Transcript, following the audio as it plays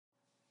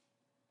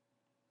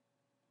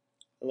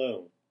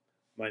Hello,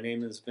 my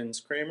name is Vince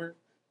Kramer.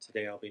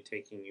 Today I'll be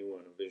taking you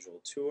on a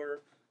visual tour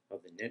of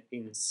the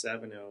NetBeans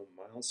 7.0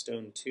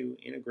 Milestone 2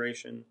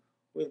 integration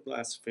with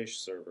GlassFish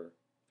Server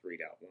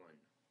 3.1.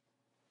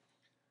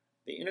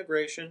 The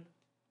integration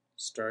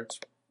starts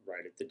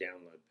right at the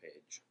download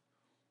page.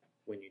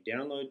 When you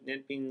download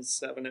NetBeans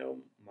 7.0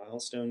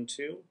 Milestone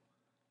 2,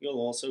 you'll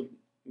also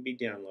be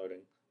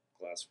downloading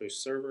GlassFish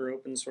Server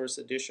Open Source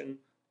Edition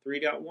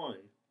 3.1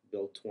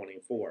 Build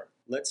 24.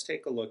 Let's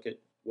take a look at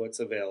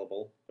what's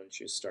available once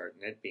you start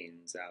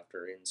NetBeans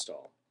after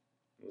install.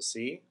 You'll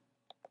see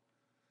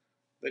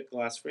that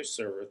GlassFish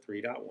Server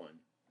 3.1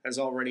 has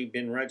already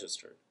been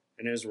registered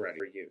and is ready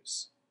for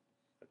use.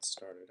 Let's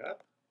start it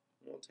up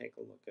and we'll take a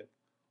look at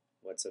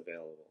what's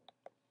available.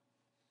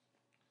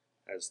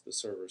 As the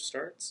server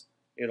starts,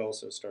 it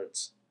also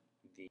starts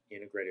the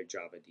integrated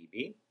Java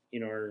DB.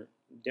 In our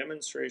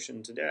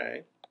demonstration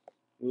today,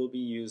 we'll be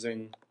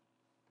using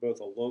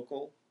both a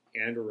local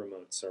and a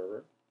remote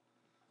server.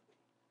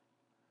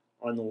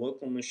 On the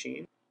local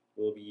machine,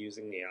 we'll be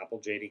using the Apple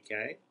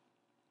JDK,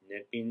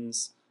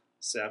 NetBeans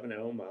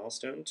 7.0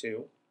 Milestone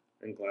 2,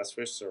 and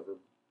GlassFish Server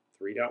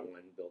 3.1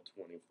 Build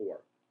 24.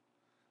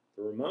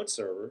 The remote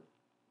server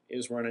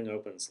is running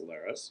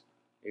OpenSolaris.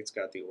 It's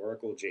got the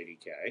Oracle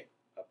JDK,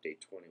 Update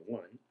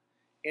 21,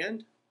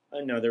 and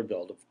another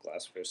build of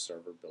GlassFish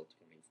Server Build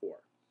 24.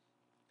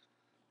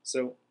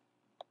 So,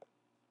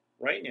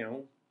 right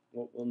now,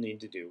 what we'll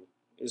need to do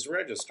is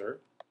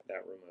register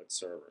that remote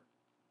server.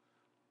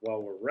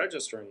 While we're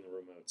registering the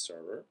remote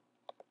server,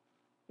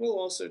 we'll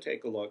also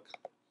take a look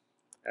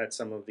at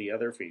some of the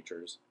other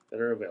features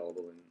that are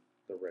available in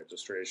the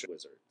registration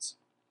wizards.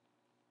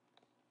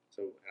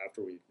 So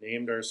after we've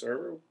named our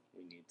server,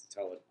 we need to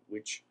tell it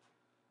which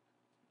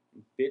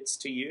bits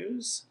to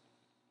use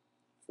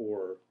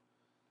for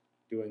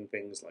doing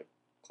things like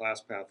class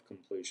path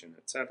completion,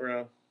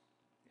 etc.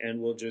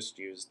 And we'll just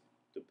use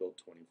the build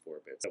 24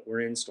 bits that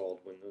were installed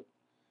when the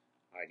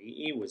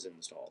IDE was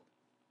installed.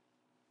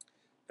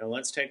 Now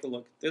let's take a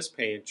look at this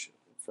page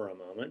for a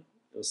moment.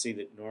 You'll see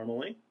that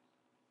normally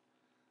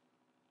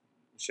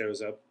it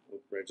shows up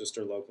with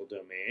register local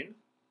domain,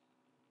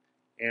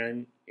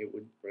 and it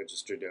would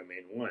register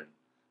domain 1.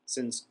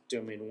 Since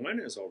domain 1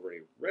 is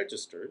already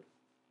registered,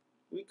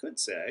 we could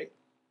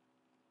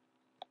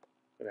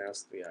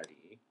ask the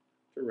IDE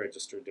to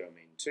register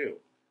domain 2.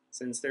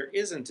 Since there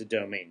isn't a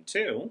domain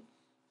 2,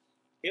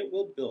 it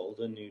will build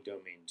a new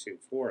domain 2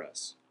 for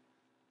us.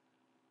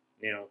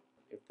 Now,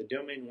 if the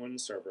domain 1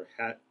 server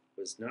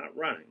was not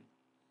running,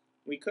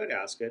 we could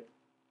ask it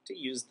to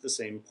use the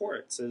same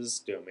ports as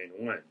domain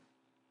 1.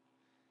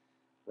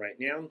 Right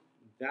now,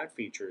 that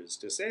feature is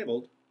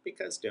disabled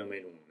because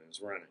domain 1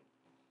 is running.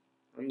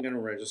 I'm going to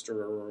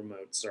register a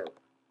remote server.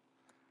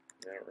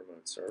 That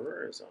remote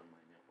server is on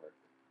my network.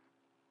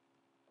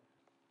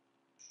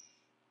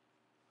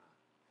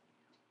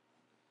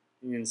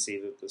 You can see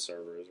that the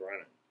server is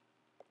running.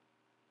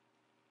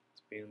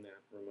 Let's be in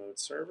that remote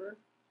server.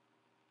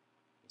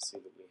 See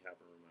that we have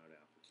a remote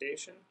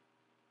application,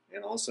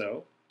 and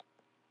also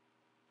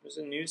there's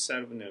a new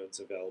set of nodes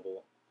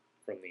available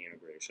from the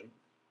integration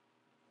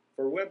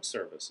for web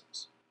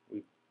services.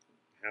 We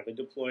have a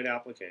deployed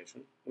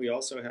application. We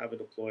also have a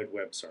deployed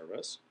web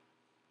service.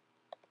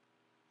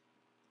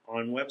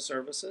 On web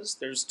services,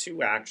 there's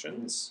two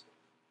actions.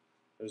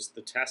 There's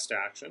the test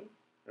action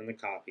and the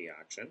copy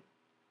action.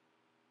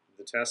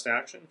 The test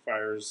action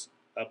fires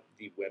up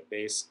the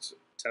web-based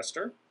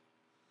tester.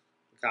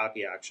 The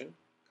copy action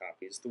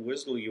copies the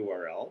WSDL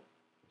URL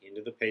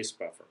into the paste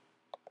buffer.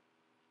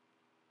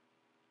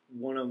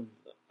 One of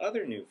the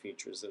other new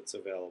features that's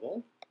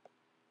available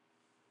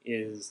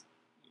is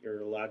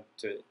you're allowed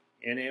to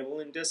enable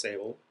and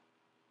disable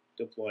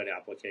deployed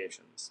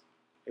applications.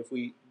 If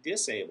we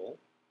disable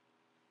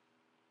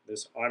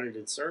this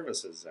audited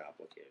services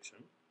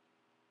application,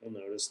 we'll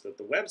notice that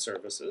the web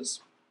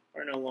services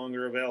are no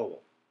longer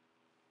available.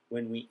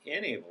 When we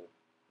enable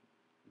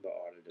the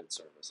audited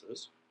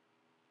services,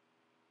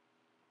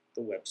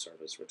 the web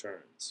service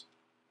returns.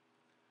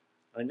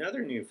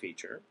 Another new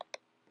feature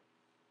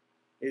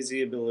is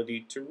the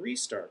ability to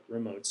restart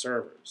remote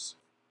servers.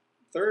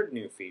 Third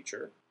new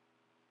feature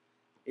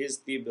is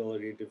the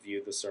ability to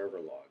view the server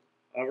log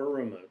of a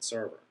remote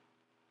server.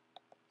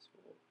 So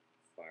we'll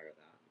fire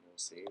that and we'll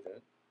see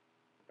that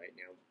right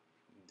now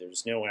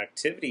there's no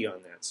activity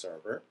on that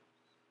server,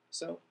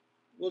 so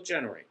we'll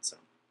generate some.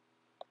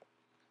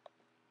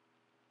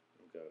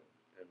 We'll go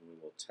and we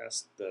will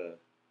test the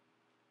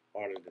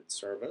audited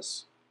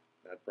service.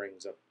 That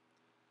brings up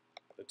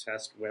the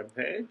test web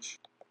page.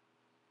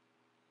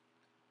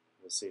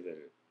 We'll see that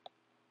it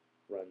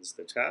runs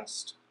the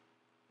test.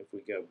 If we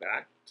go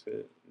back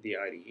to the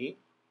IDE,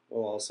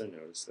 we'll also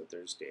notice that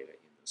there's data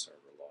in the server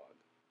log.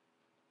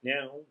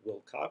 Now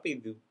we'll copy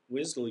the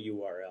WSDL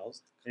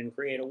URLs and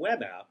create a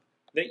web app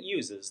that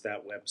uses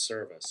that web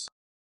service.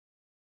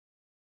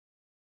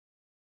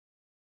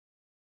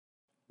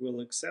 We'll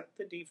accept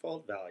the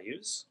default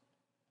values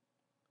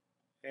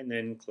and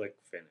then click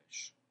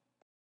Finish.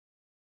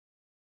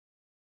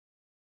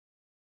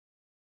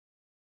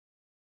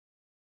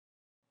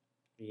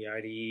 The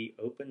IDE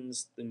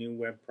opens the new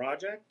web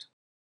project.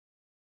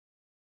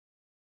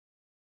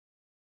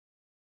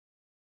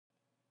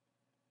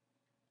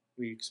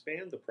 We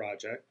expand the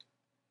project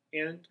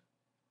and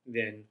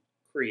then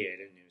create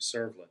a new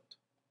servlet.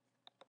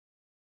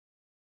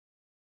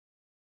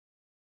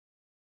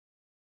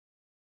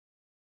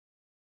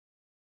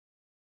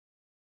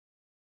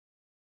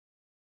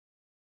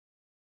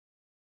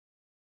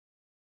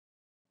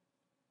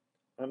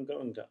 I'm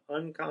going to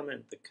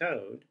uncomment the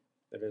code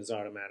that is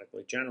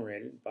automatically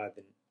generated by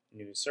the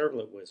new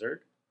servlet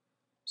wizard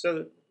so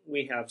that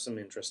we have some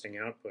interesting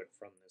output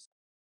from this.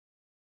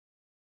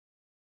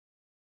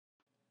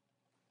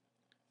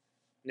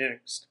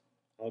 Next,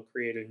 I'll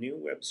create a new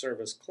web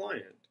service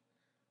client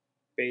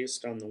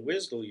based on the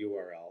WSDL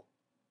URL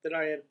that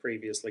I had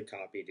previously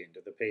copied into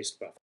the paste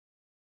buffer.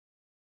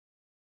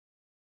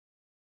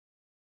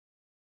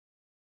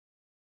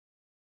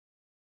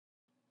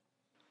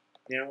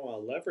 Now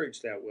I'll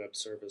leverage that web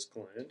service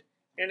client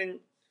and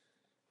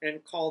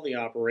call the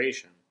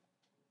operation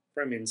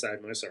from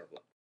inside my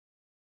servlet.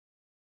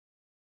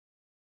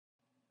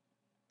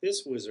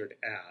 This wizard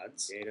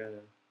adds data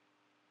and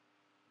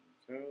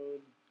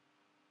code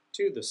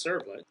to the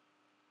servlet.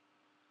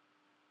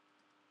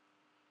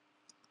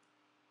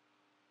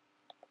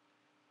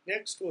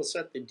 Next, we'll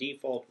set the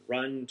default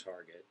run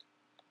target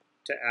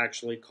to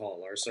actually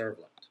call our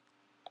servlet.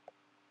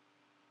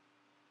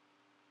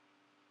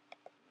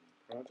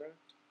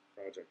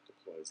 Project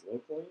deploys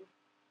locally.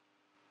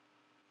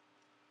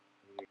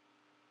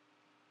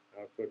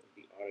 Output of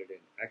the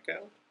audited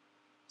echo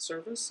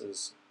service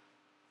is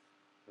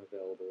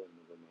available in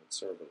the remote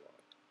server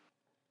log.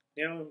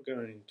 Now I'm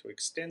going to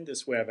extend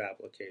this web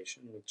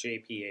application with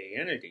JPA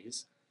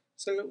entities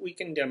so that we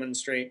can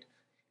demonstrate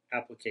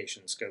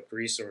application scoped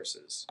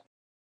resources.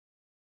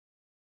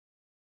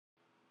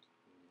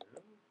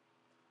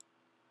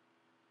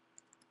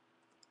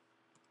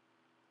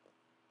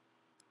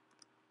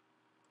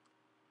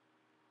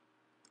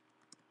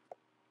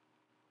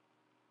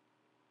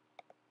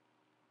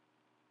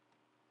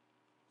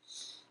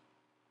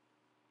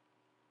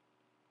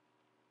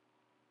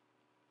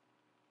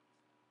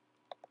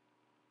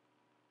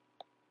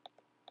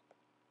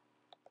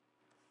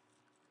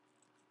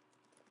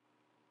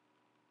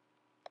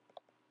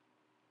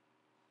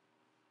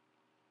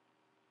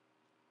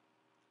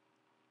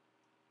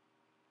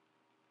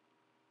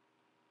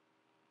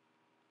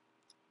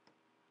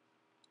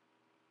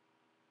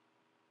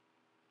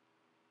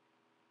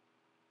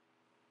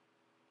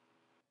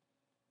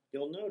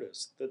 You'll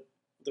notice that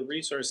the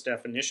resource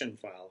definition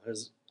file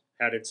has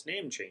had its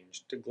name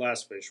changed to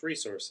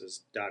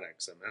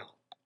glassfishresources.xml.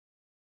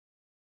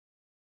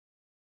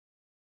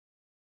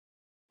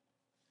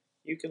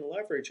 You can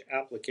leverage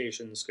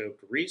application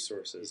scoped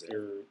resources if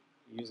you're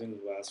using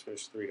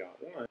GlassFish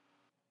 3.1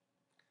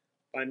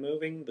 by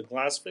moving the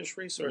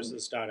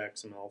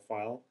glassfishresources.xml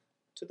file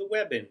to the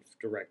webinf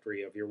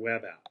directory of your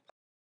web app.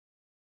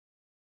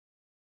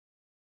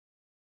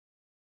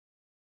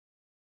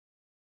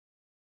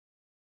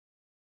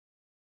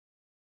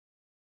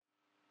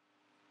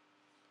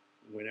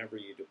 Whenever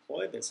you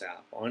deploy this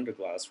app onto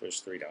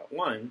GlassFish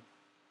 3.1,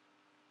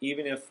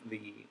 even if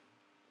the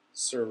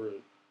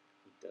server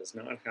does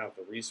not have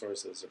the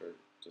resources that are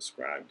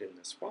described in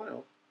this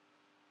file,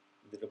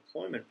 the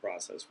deployment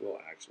process will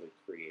actually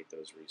create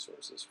those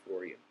resources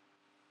for you.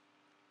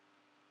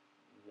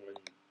 One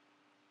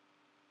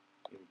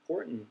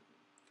important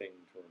thing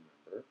to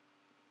remember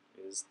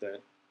is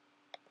that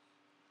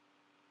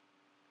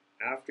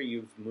after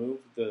you've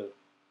moved the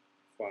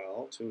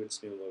file to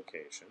its new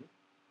location,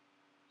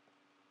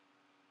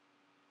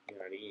 the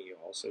IDE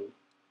also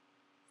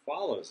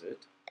follows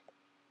it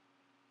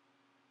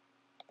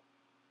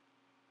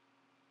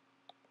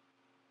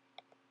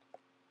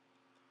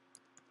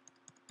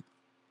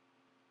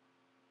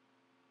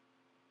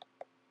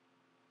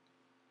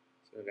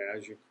so that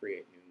as you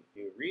create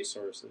new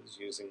resources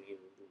using the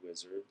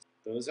wizard,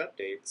 those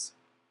updates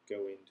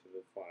go into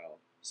the file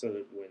so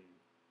that when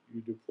you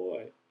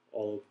deploy,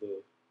 all of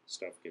the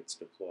stuff gets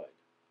deployed.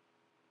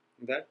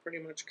 That pretty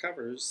much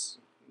covers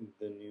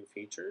the new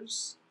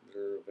features that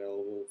are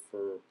available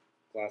for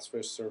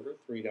GlassFish Server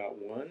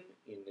 3.1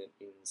 in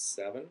NetBeans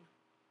 7,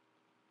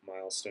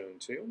 Milestone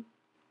 2.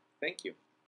 Thank you.